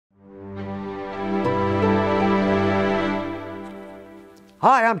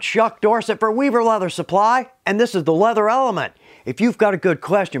Hi, I'm Chuck Dorsett for Weaver Leather Supply, and this is the Leather Element. If you've got a good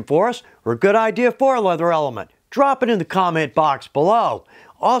question for us or a good idea for a leather element, drop it in the comment box below.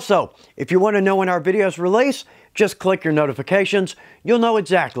 Also, if you want to know when our videos release, just click your notifications. You'll know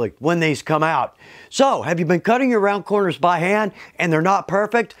exactly when these come out. So, have you been cutting your round corners by hand and they're not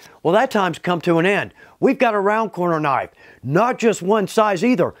perfect? Well, that time's come to an end. We've got a round corner knife. Not just one size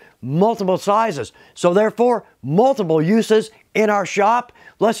either, multiple sizes. So therefore, multiple uses in our shop.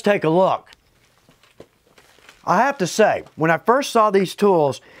 Let's take a look. I have to say, when I first saw these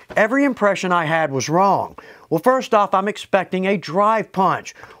tools, every impression I had was wrong. Well, first off, I'm expecting a drive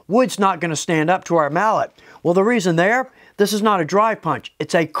punch. Wood's not going to stand up to our mallet. Well, the reason there, this is not a drive punch.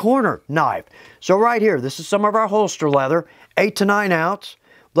 It's a corner knife. So right here, this is some of our holster leather, 8 to 9 ounce.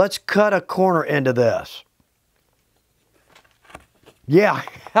 Let's cut a corner into this. Yeah,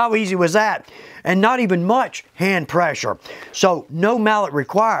 how easy was that? And not even much hand pressure. So no mallet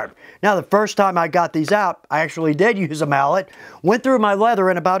required. Now the first time I got these out, I actually did use a mallet. Went through my leather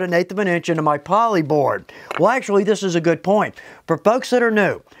and about 1/8 of an inch into my poly board. Well, actually this is a good point. For folks that are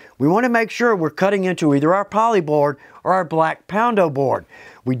new, we want to make sure we're cutting into either our poly board or our black poundo board.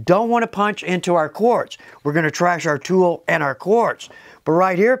 We don't want to punch into our quartz. We're going to trash our tool and our quartz. But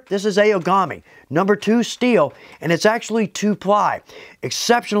right here, this is Aogami, number 2 steel, and it's actually 2-ply.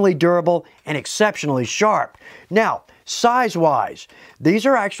 Exceptionally durable and exceptionally sharp. Now, size-wise, these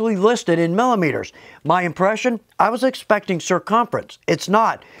are actually listed in millimeters. My impression, I was expecting circumference. It's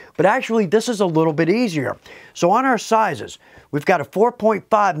not, but actually this is a little bit easier. So on our sizes, we've got a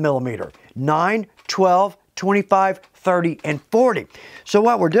 4.5 millimeter, 9, 12, 25, 30, and 40. So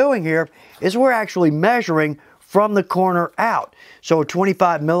what we're doing here is we're actually measuring from the corner out. So a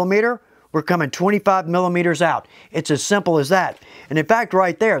 25 millimeter, we're coming 25 millimeters out. It's as simple as that. And in fact,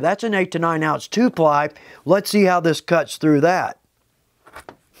 right there, that's an 8 to 9 ounce 2-ply. Let's see how this cuts through that.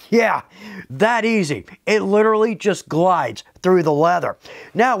 Yeah, that easy. It literally just glides through the leather.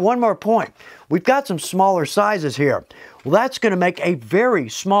 Now, one more point. We've got some smaller sizes here. Well, that's going to make a very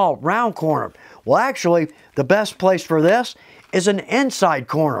small round corner. Well, actually, the best place for this is an inside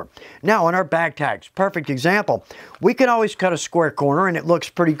corner. Now on our bag tags, perfect example, we can always cut a square corner and it looks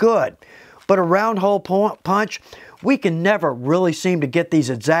pretty good. But a round hole punch, we can never really seem to get these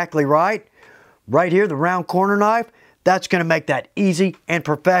exactly right. Right here, the round corner knife, that's going to make that easy and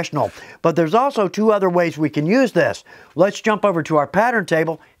professional. But there's also 2 other ways we can use this. Let's jump over to our pattern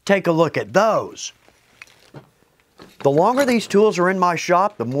table, take a look at those. The longer these tools are in my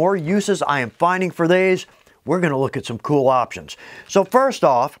shop, the more uses I am finding for these. We're going to look at some cool options. So first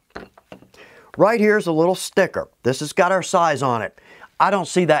off, right here's a little sticker. This has got our size on it. I don't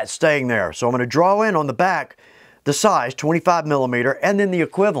see that staying there. So I'm going to draw in on the back the size, 25 millimeter, and then the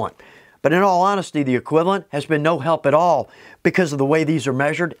equivalent. But in all honesty, the equivalent has been no help at all because of the way these are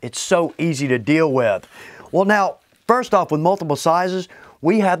measured. It's so easy to deal with. Well now, first off, with multiple sizes,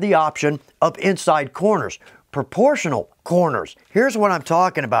 we have the option of inside corners. Proportional corners. Here's what I'm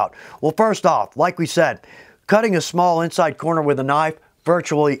talking about. Well, first off, like we said, cutting a small inside corner with a knife,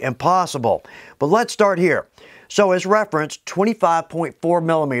 virtually impossible. But let's start here. So as reference, 25.4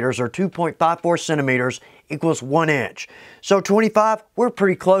 millimeters or 2.54 centimeters equals 1 inch. So 25, we're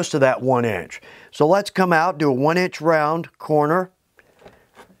pretty close to that 1 inch. So let's come out, do a 1 inch round corner.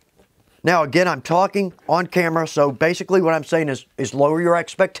 Now again, I'm talking on camera, so basically what I'm saying is lower your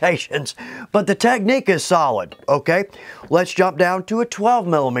expectations, but the technique is solid, okay? Let's jump down to a 12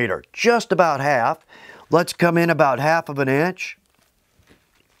 millimeter, just about half. Let's come in about 1/2 of an inch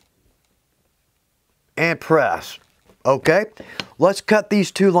and press, okay? Let's cut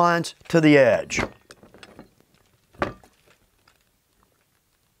these 2 lines to the edge.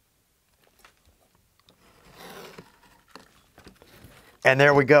 And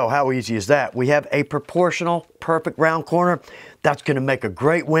there we go. How easy is that? We have a proportional, perfect round corner. That's going to make a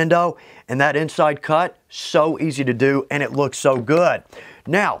great window. And that inside cut, so easy to do, and it looks so good.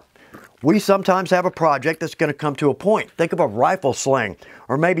 Now, we sometimes have a project that's going to come to a point. Think of a rifle sling,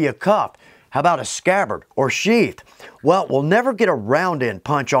 or maybe a cuff. How about a scabbard or sheath? Well, we'll never get a round end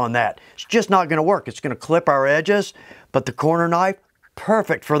punch on that. It's just not going to work. It's going to clip our edges, but the corner knife,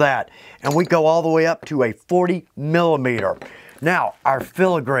 perfect for that. And we go all the way up to a 40 millimeter. Now, our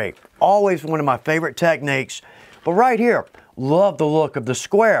filigree, always one of my favorite techniques, but right here, love the look of the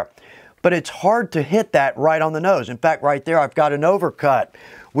square, but it's hard to hit that right on the nose. In fact, right there, I've got an overcut.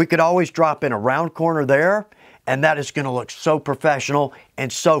 We could always drop in a round corner there, and that is going to look so professional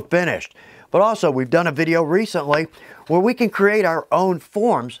and so finished. But also, we've done a video recently where we can create our own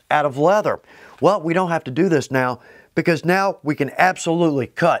forms out of leather. Well, we don't have to do this now because now we can absolutely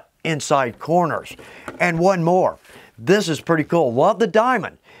cut inside corners. And one more. This is pretty cool. Love the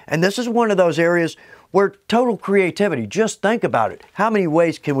diamond. And this is one of those areas where total creativity. Just think about it. How many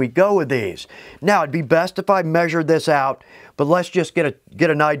ways can we go with these? Now, it'd be best if I measured this out, but let's just get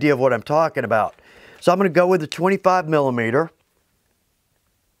an idea of what I'm talking about. So I'm going to go with the 25 millimeter.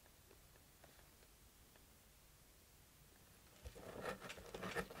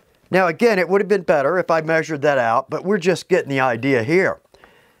 Now again, it would have been better if I measured that out, but we're just getting the idea here.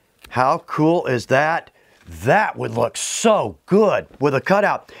 How cool is that? That would look so good with a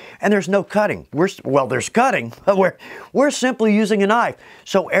cutout. And there's no cutting. Well, there's cutting, but we're simply using a knife.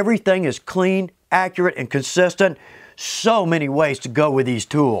 So everything is clean, accurate, and consistent. So many ways to go with these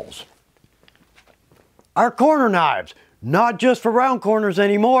tools. Our corner knives, not just for round corners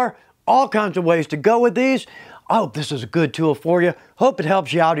anymore. All kinds of ways to go with these. I hope this is a good tool for you. Hope it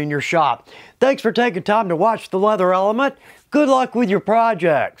helps you out in your shop. Thanks for taking time to watch The Leather Element. Good luck with your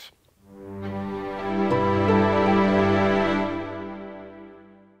projects.